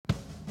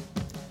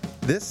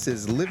This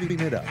is Living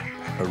It Up,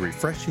 a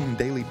refreshing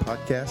daily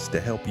podcast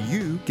to help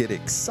you get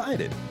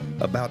excited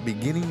about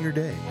beginning your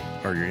day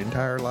or your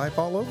entire life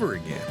all over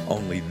again.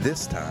 Only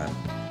this time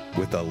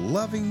with a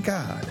loving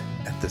God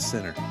at the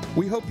center.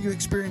 We hope you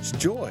experience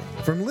joy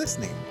from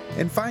listening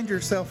and find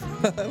yourself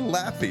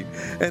laughing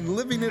and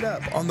living it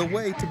up on the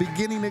way to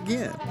beginning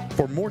again.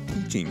 For more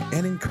teaching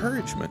and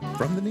encouragement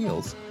from the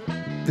Neils,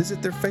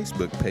 visit their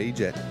Facebook page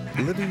at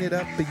Living It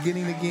Up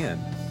Beginning Again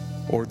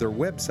or their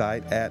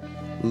website at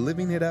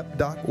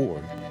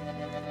livingitup.org.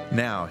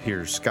 Now,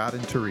 here's Scott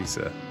and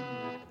Teresa.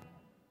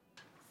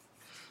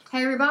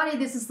 Hey everybody,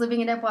 this is Living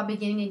It Up While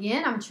Beginning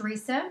Again. I'm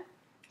Teresa,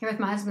 here with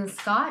my husband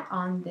Scott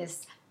on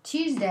this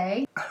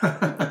Tuesday.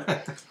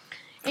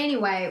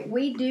 Anyway,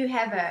 we do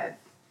have a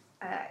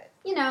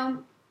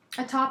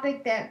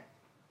topic that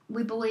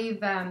we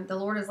believe the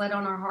Lord has laid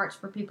on our hearts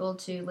for people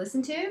to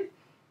listen to,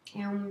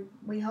 and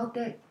we hope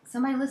that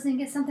somebody listening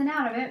gets something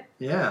out of it.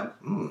 Yeah.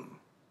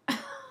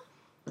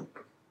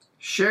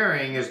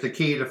 Sharing is the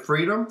key to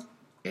freedom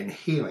and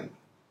healing.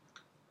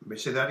 Let me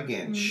say that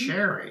again. Mm-hmm.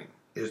 Sharing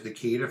is the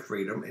key to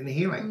freedom and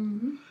healing.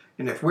 Mm-hmm.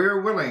 And if we're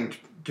willing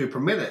to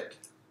permit it,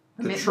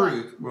 the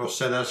truth will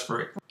set us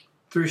free.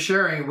 Through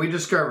sharing, we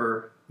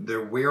discover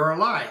that we are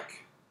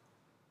alike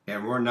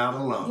and we're not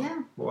alone.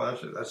 Yeah. Boy,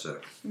 that's a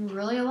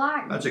really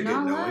alike. That's a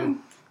good knowing.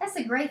 That's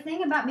a great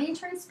thing about being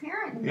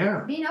transparent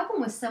and being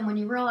open with someone.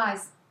 You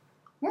realize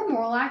we're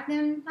more alike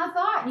than I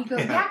thought. And you go,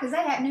 yeah, because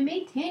that happened to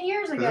me 10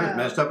 years ago. They're as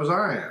messed up as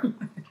I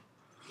am.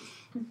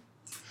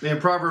 In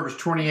Proverbs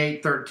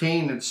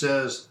 28:13, it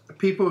says,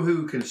 people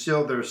who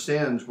conceal their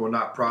sins will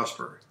not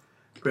prosper.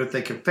 But if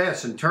they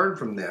confess and turn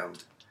from them,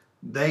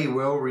 they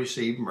will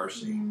receive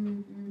mercy.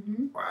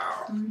 Mm-hmm.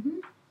 Wow. Mm-hmm.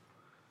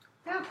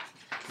 Yeah.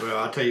 Well,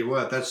 I'll tell you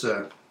what, that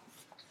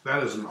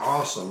is an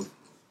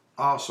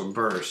awesome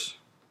verse.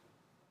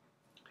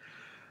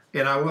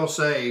 And I will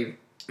say,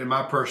 in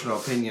my personal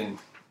opinion,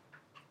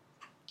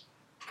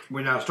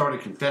 when I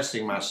started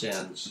confessing my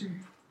sins,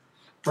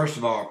 first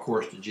of all, of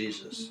course, to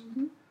Jesus,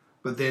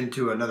 but then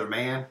to another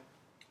man,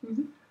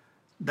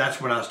 that's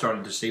when I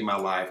started to see my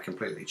life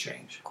completely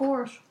change. Of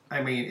course.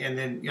 I mean, and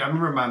then I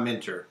remember my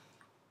mentor,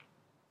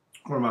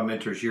 one of my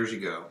mentors years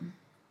ago.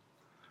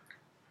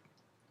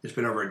 It's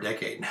been over a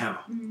decade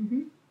now.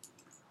 Mm-hmm.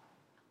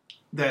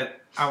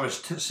 That I was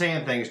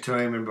saying things to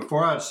him, and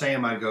before I'd say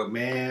them, I'd go,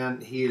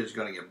 man, he is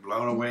going to get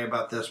blown away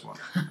about this one.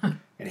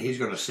 And he's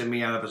going to send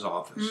me out of his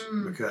office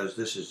because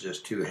this is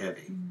just too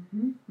heavy.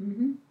 Mm-hmm.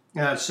 Mm-hmm.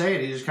 And I'd say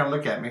it, he'd just kind of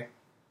look at me.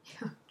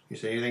 Yeah. You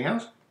say anything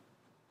else?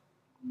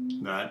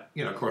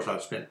 Of course,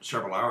 I'd spent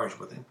several hours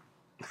with him.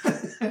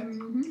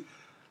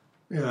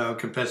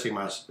 Confessing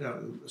my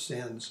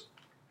sins.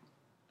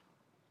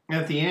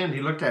 At the end,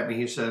 he looked at me.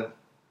 He said,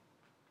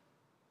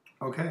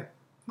 okay,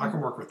 I can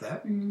work with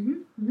that.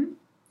 Mm-hmm.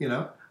 Mm-hmm.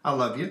 I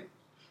love you.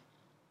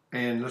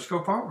 And let's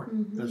go forward.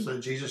 Mm-hmm. Let's let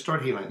Jesus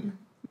start healing you.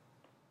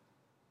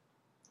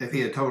 If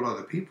he had told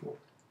other people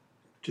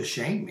to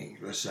shame me,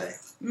 let's say.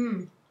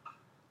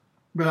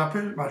 But I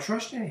put my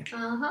trust in him.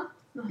 Uh-huh.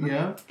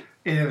 And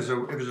it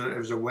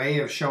was a way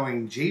of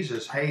showing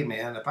Jesus, hey,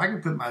 man, if I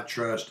can put my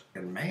trust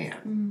in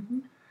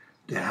man,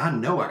 then I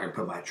know I can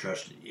put my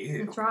trust in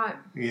you. That's right.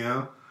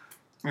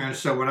 And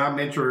so when I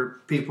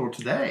mentor people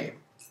today,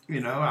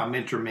 I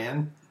mentor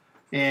men,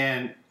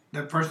 and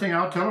the first thing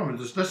I'll tell them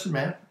is just, listen,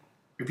 man,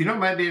 if you don't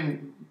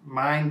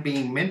mind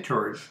being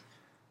mentored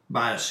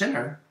by a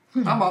sinner,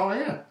 I'm all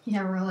in.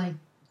 Yeah, really.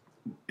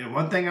 And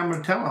one thing I'm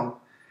going to tell them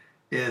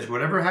is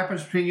whatever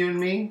happens between you and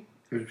me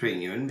is between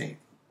you and me.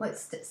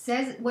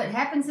 What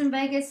happens in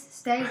Vegas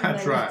stays in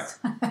Vegas.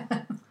 That's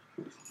right.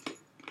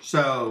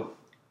 So,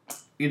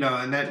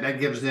 and that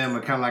gives them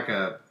a kind of like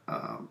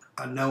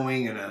a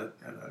knowing and a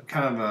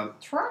kind of a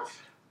trust,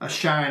 a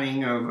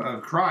shining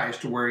of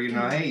Christ, to where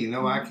hey,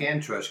 I can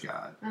trust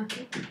God.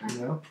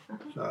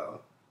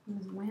 So it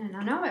was winning.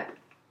 I know it.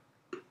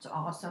 It's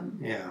awesome.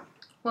 Yeah.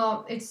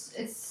 Well,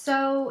 it's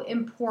so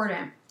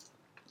important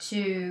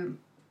to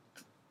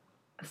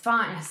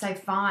find. I say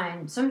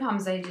find.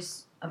 Sometimes they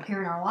just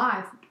appear in our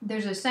life.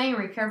 There's a saying in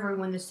recovery: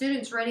 when the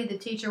student's ready, the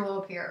teacher will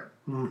appear.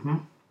 Mm-hmm.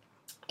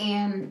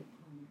 And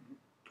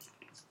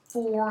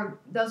for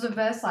those of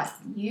us like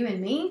you and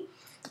me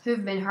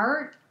who've been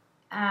hurt,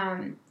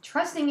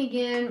 trusting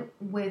again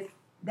with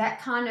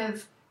that kind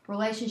of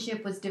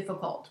relationship was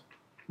difficult.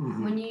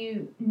 Mm-hmm. When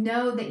you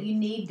know that you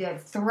need to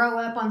throw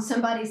up on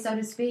somebody, so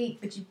to speak,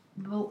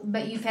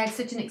 but you've had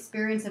such an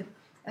experience of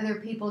other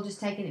people just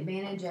taking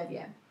advantage of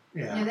you.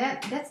 Yeah.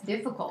 That's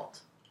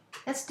difficult.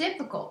 That's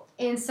difficult.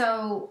 And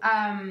so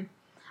I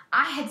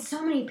had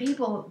so many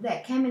people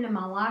that came into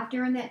my life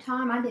during that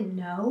time I didn't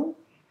know.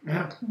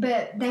 Yeah.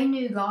 But they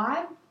knew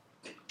God.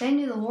 They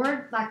knew the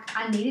Lord like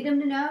I needed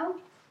them to know.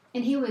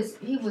 And he was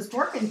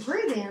working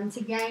through them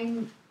to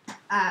gain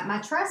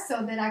my trust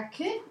so that I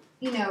could,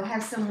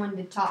 have someone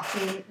to talk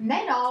to. And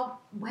they'd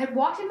all had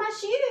walked in my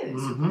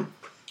shoes. Mm-hmm.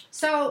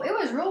 So it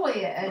was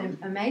really an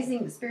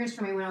amazing experience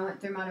for me when I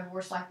went through my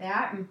divorce like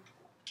that. And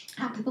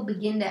how people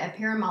begin to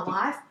appear in my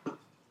life.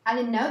 I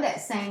didn't know that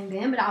saying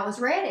then, but I was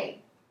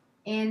ready.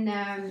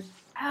 And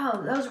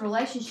those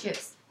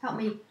relationships helped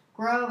me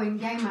grow and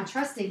gain my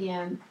trust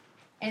again.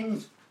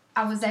 And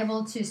I was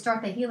able to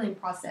start the healing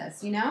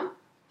process,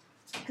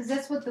 because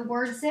that's what the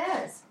word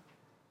says.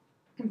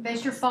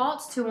 Confess your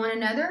faults to one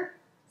another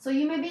so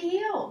you may be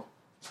healed.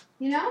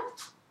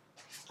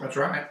 That's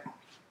right.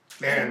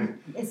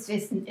 And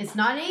it's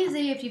not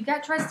easy if you've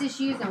got trust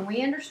issues, and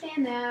we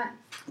understand that.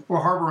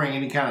 Well, harboring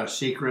any kind of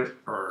secret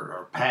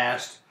or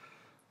past,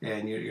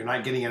 and you're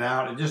not getting it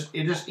out, it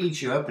just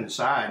eats you up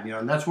inside,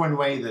 and that's one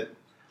way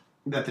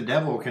that the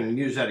devil can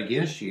use that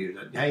against you.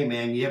 That, hey,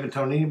 man, you haven't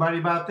told anybody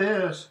about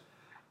this.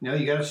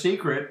 You got a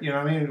secret. You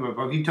know what I mean?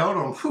 But if you told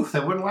them,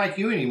 they wouldn't like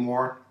you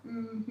anymore.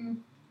 Mm-hmm.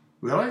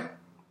 Really?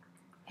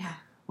 Yeah.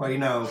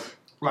 Well,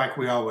 like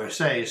we always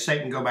say,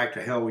 Satan, go back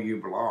to hell where you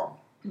belong.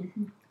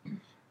 Mm-hmm.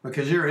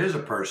 Because there is a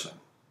person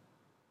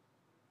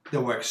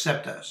that will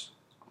accept us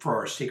for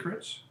our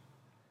secrets,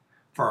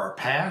 for our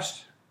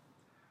past,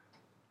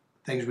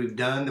 things we've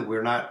done that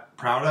we're not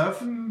proud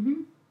of.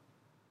 Mm-hmm.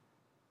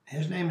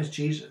 His name is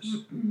Jesus.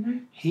 Mm-hmm.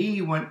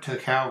 He went to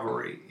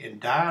Calvary and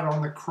died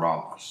on the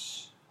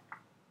cross.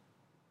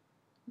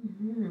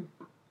 Mm-hmm.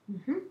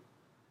 Mm-hmm.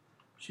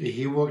 So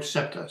he will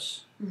accept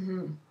us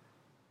Mm-hmm.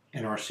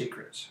 in our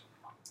secrets.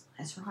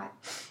 That's right.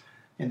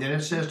 And then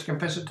it says to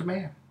confess it to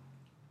man.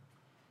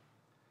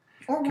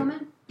 Or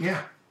woman.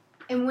 Yeah.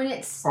 And when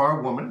it's Or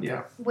a woman,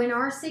 yeah. when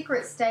our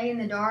secrets stay in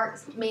the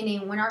dark,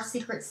 meaning when our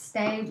secrets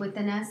stay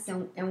within us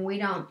and we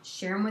don't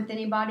share them with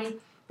anybody,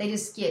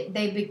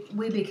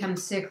 we become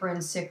sicker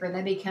and sicker.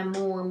 They become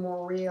more and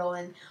more real,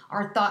 and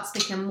our thoughts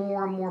become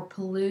more and more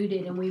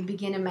polluted, and we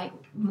begin to make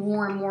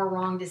more and more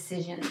wrong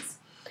decisions.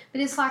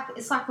 But it's like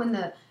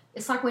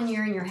when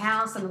you're in your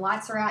house and the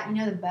lights are out,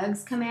 the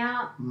bugs come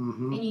out,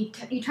 Mm-hmm. and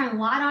you turn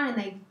the light on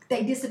and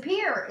they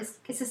disappear.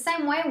 It's the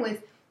same way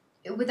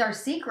with our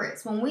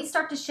secrets. When we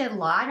start to shed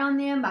light on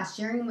them by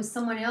sharing them with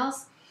someone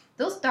else,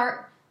 they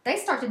start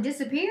to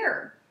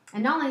disappear.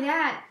 And not only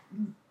that,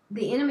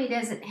 the enemy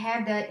doesn't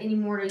have that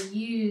anymore to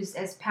use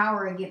as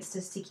power against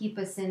us to keep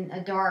us in a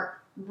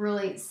dark,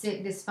 really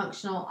sick,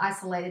 dysfunctional,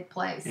 isolated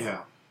place.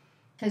 Yeah.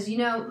 Because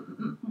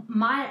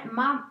my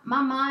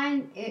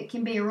mind, it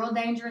can be a real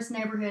dangerous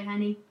neighborhood,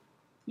 honey.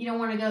 You don't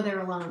want to go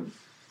there alone.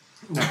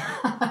 No.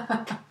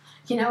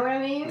 You know what I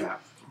mean? Yeah.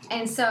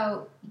 And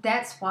so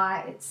that's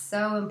why it's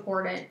so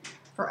important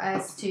for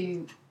us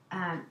to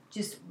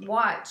just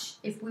watch.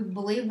 If we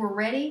believe we're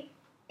ready,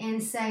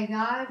 and say,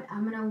 God,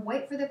 I'm going to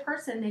wait for the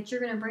person that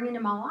you're going to bring into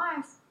my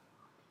life.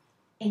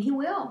 And he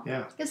will.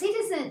 Yeah. Because he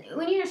doesn't,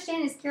 when you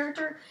understand his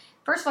character,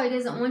 first of all, he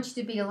doesn't want you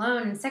to be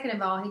alone. And second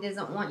of all, he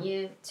doesn't want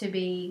you to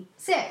be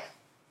sick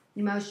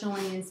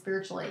emotionally and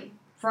spiritually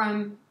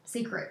from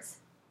secrets.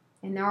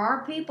 And there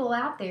are people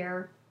out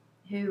there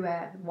who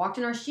walked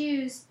in our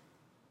shoes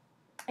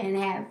and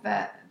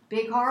have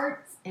big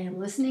hearts and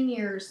listening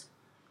ears.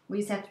 We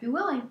just have to be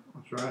willing.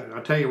 That's right.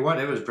 I tell you what,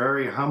 it was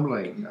very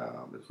humbling.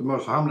 It's the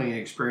most humbling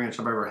experience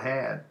I've ever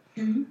had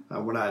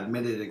when I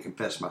admitted and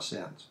confessed my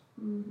sins.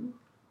 Mm-hmm.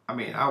 I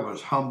mean, I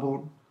was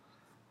humbled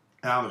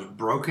and I was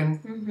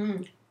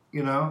broken, but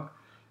you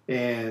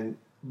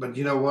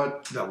know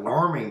what? The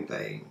alarming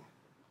thing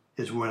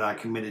is when I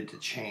committed to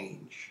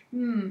change.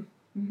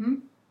 Mm-hmm.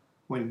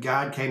 When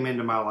God came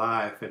into my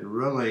life and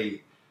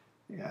really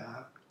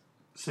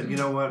said, you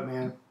know what,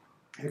 man,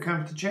 here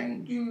comes the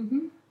change.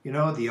 Mm-hmm.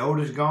 The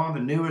old is gone, the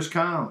new has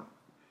come.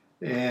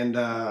 And,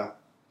 but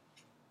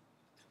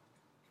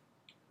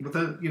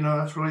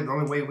that's really the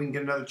only way we can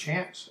get another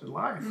chance in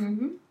life.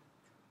 Mm-hmm.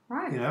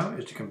 Right.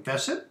 Is to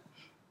confess it,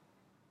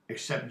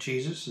 accept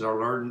Jesus as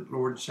our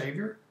Lord and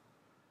Savior.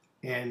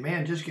 And,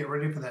 man, just get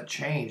ready for that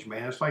change,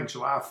 man. It's like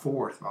July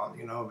 4th, but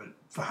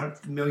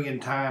 5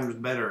 million times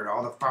better.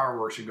 All the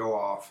fireworks would go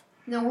off.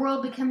 The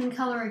world becoming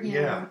color again.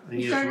 Yeah.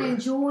 You started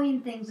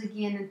enjoying things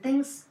again,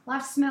 and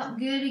life smelled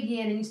good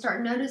again, and you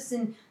start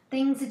noticing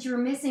things that you were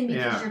missing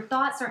because your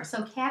thoughts aren't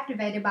so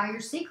captivated by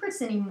your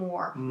secrets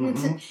anymore.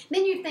 Mm-hmm.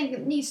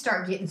 Then you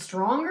start getting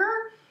stronger.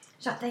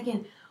 Start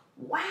thinking,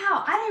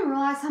 wow, I didn't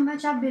realize how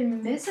much I've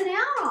been missing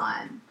out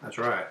on. That's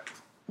right.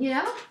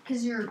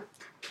 Because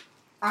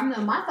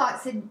my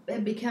thoughts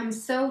had become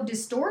so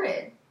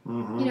distorted.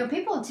 Mm-hmm.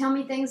 People would tell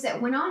me things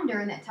that went on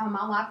during that time of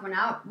my life when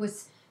I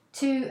was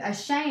too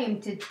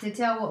ashamed to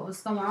tell what was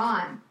going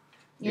on,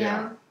 you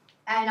know?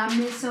 And I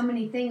miss so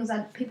many things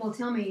that people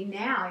tell me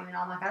now, even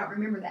I'm like, I don't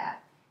remember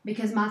that.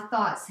 Because my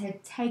thoughts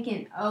had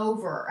taken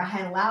over. I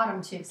had allowed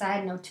them to, because I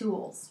had no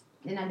tools.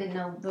 And I didn't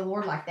know the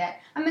Lord like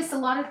that. I missed a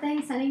lot of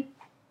things, honey.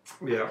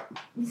 Yeah.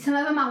 Some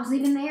of them I was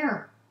even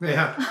there.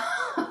 Yeah.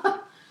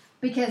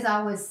 Because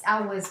I was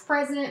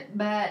present,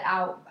 but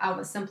I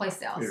was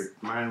someplace else. Your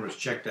mind was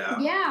checked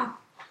out. Yeah.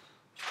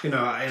 And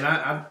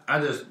I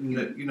just,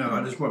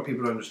 I just want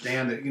people to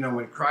understand that,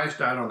 when Christ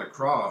died on the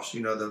cross,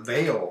 the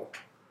veil,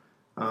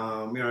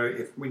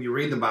 when you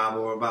read the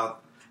Bible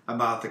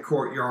about the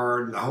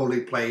courtyard and the holy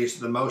place,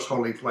 the most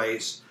holy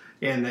place,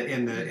 in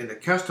the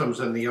customs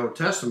in the Old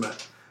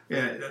Testament,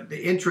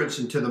 the entrance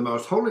into the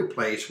most holy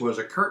place was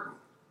a curtain,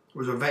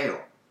 was a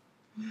veil.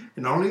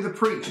 And only the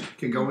priest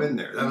could go in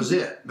there. That was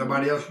it.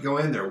 Nobody else could go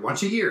in there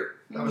once a year.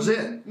 That was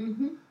it.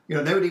 You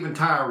know, they would even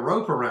tie a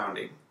rope around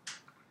him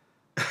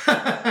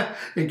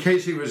in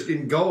case he was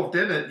engulfed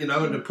in it, you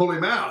know, and to pull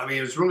him out. I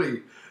mean, it's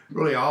really,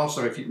 really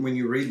awesome when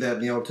you read that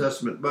in the Old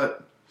Testament.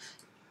 But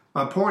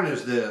my point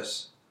is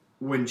this.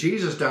 When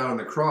Jesus died on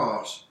the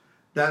cross,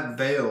 that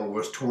veil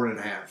was torn in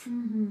half.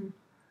 And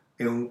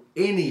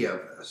any of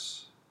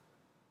us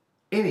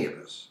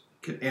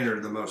can enter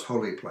the most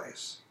holy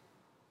place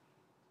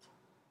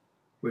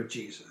with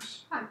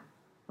Jesus.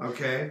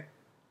 Okay?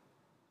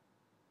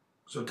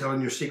 So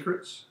telling your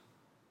secrets,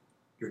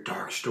 your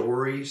dark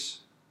stories,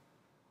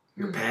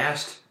 your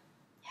past,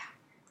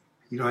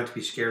 you don't have to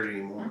be scared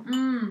anymore.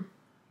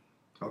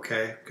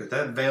 Okay? Because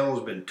that veil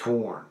has been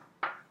torn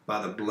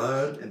by the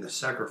blood and the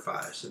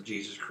sacrifice of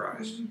Jesus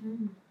Christ.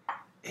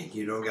 And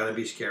you don't got to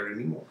be scared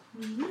anymore.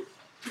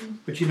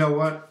 But you know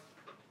what?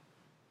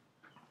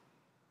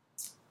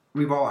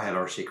 We've all had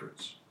our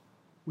secrets.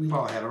 We've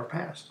all had our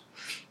past.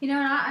 You know,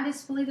 and I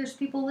just believe there's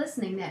people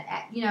listening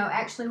that, you know,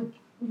 actually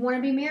want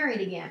to be married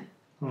again.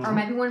 Or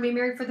maybe want to be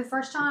married for the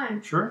first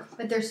time. Sure.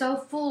 But they're so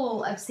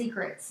full of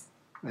secrets.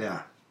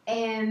 Yeah.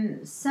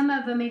 And some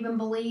of them even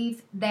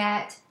believe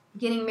that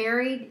getting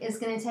married is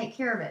going to take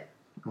care of it.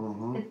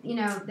 You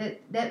know,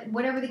 that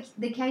whatever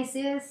the case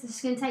is, it's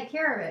going to take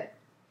care of it.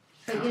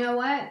 But you know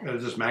what? It'll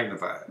just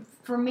magnify it.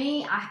 For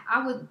me,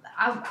 I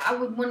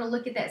would want to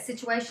look at that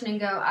situation and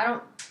go,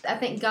 I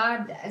think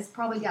God has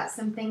probably got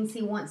some things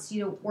He wants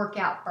you to work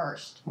out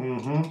first.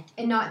 And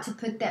not to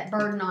put that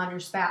burden on your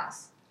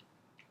spouse.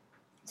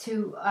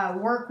 To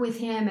work with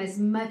Him as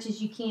much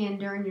as you can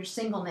during your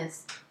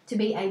singleness. To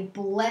be a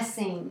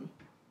blessing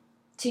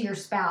to your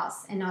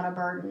spouse and not a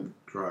burden.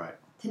 Right.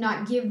 To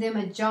not give them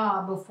a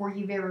job before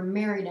you've ever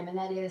married them. And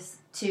that is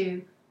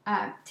to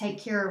take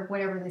care of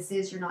whatever this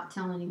is you're not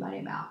telling anybody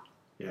about.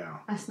 Yeah.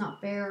 That's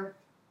not fair.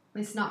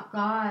 It's not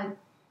God.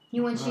 He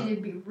wants you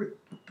to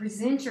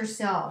present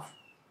yourself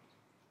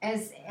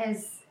as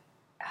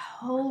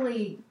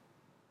holy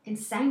and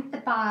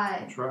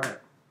sanctified. That's right.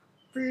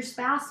 For your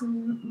spouse,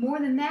 more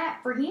than that,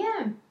 for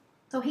Him.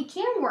 So He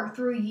can work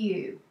through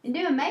you and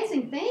do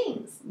amazing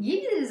things.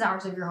 Give you the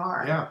desires of your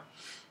heart. Yeah.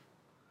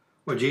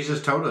 Well,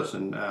 Jesus told us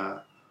in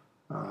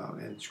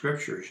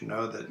Scriptures, you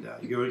know,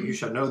 that you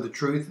shall know the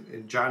truth.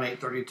 In John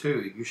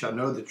 8:32, you shall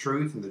know the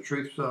truth, and the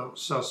truth shall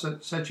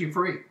set you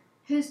free.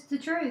 Who's the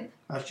truth?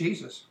 That's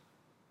Jesus.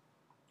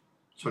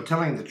 So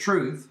telling the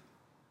truth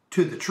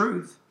to the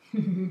truth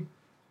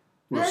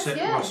will set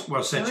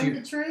you.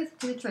 The truth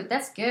to the truth.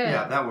 That's good.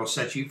 Yeah, that will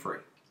set you free.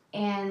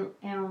 And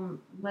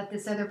let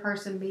this other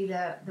person be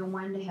the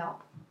one to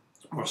help.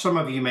 Well, some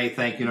of you may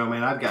think, you know,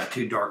 man, I've got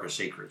too dark of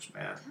secrets,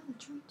 man. Tell the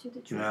truth to the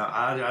truth. You know,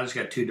 I just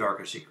got too dark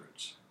of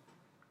secrets.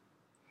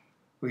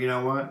 Well, you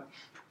know what?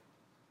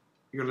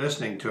 You're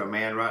listening to a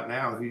man right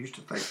now who used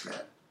to think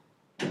that.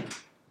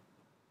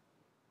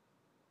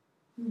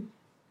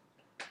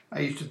 I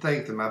used to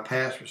think that my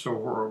past was so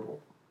horrible,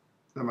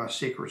 that my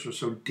secrets were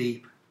so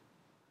deep,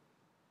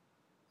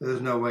 that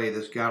there's no way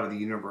this God of the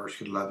universe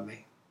could love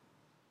me.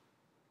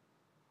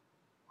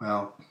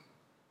 Well,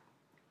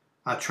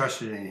 I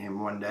trusted in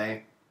Him one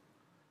day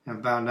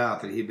and found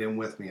out that He'd been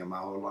with me in my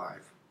whole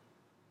life.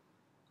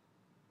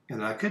 And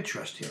that I could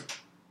trust Him.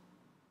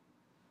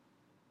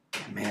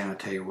 And man, I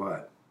tell you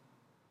what,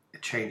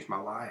 it changed my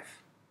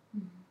life.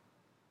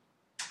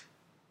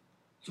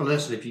 So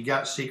listen, if you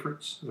got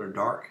secrets that are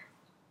dark,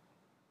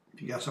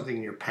 if you got something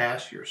in your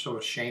past you're so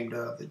ashamed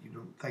of that you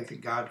don't think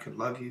that God could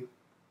love you,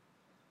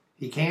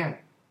 He can.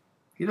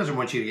 He doesn't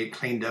want you to get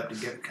cleaned up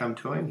to come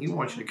to Him. He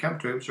wants you to come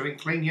to Him so He can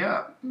clean you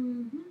up.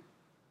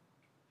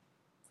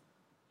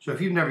 So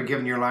if you've never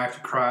given your life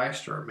to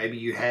Christ, or maybe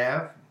you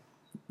have,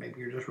 maybe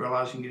you're just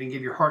realizing you didn't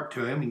give your heart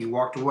to Him and you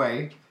walked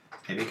away,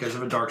 maybe because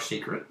of a dark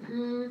secret.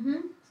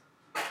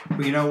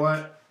 But you know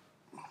what?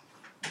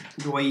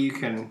 The way you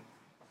can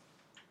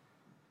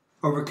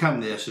overcome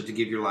this is to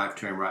give your life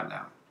to Him right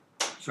now.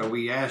 So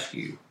we ask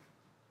you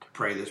to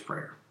pray this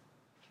prayer.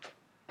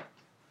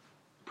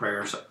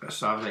 Prayer of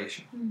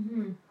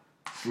salvation.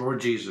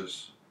 Lord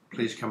Jesus,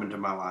 please come into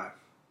my life.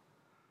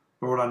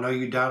 Lord, I know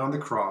you died on the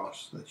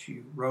cross, that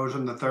you rose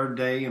on the third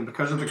day, and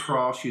because of the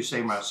cross, you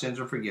say my sins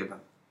are forgiven.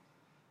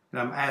 And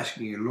I'm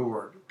asking you,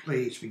 Lord,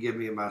 please forgive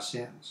me of my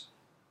sins.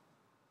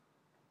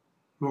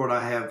 Lord,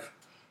 I have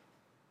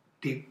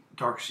deep,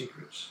 dark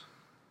secrets.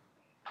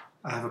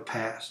 I have a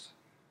past.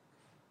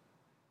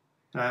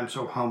 And I am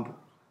so humbled.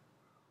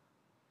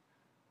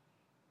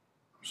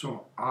 I'm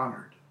so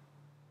honored.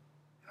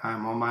 I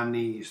am on my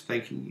knees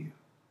thanking you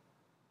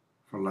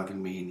for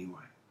loving me anyway.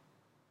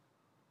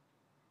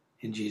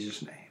 In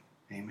Jesus' name,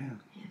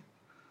 amen.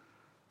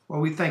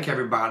 Well, we thank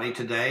everybody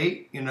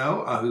today,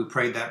 who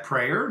prayed that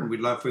prayer, and we'd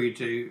love for you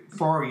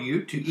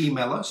to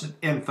email us at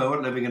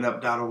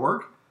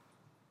info@livingitup.org,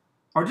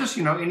 or just,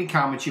 any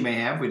comments you may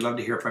have. We'd love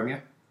to hear from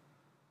you.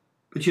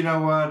 But you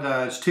know what?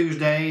 It's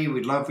Tuesday.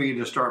 We'd love for you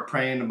to start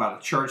praying about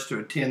a church to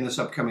attend this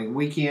upcoming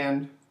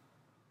weekend.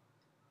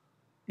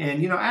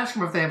 And, ask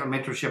them if they have a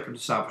mentorship or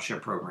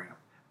discipleship program.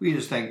 we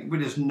just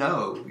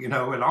know, in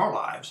our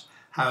lives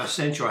how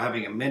essential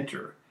having a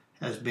mentor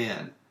has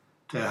been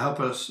to help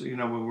us,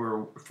 when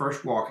we're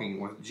first walking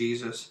with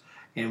Jesus,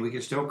 and we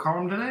can still call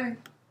him today,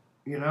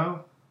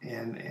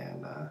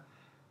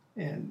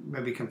 and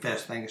maybe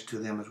confess things to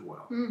them as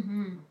well.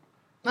 Mm-hmm.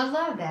 I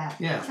love that.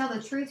 Yeah. Tell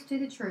the truth to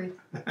the truth.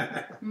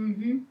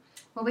 Mm-hmm.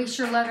 Well, we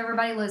sure love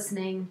everybody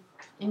listening.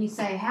 And you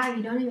say, how,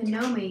 you don't even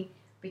know me?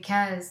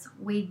 Because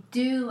we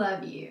do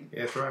love you.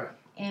 That's right.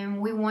 And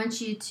we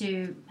want you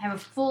to have a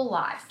full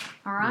life.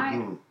 All right?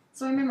 Mm-hmm.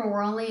 So remember,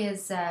 we're only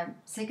as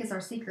sick as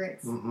our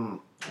secrets. Mm-hmm.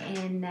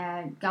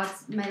 And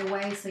God's made a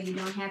way so you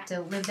don't have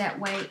to live that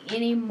way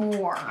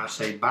anymore. I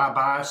say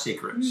bye-bye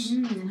secrets.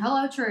 Mm-hmm.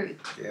 Hello, truth.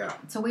 Yeah.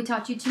 So we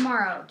taught you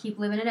tomorrow. Keep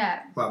living it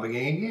up. While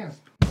beginning again.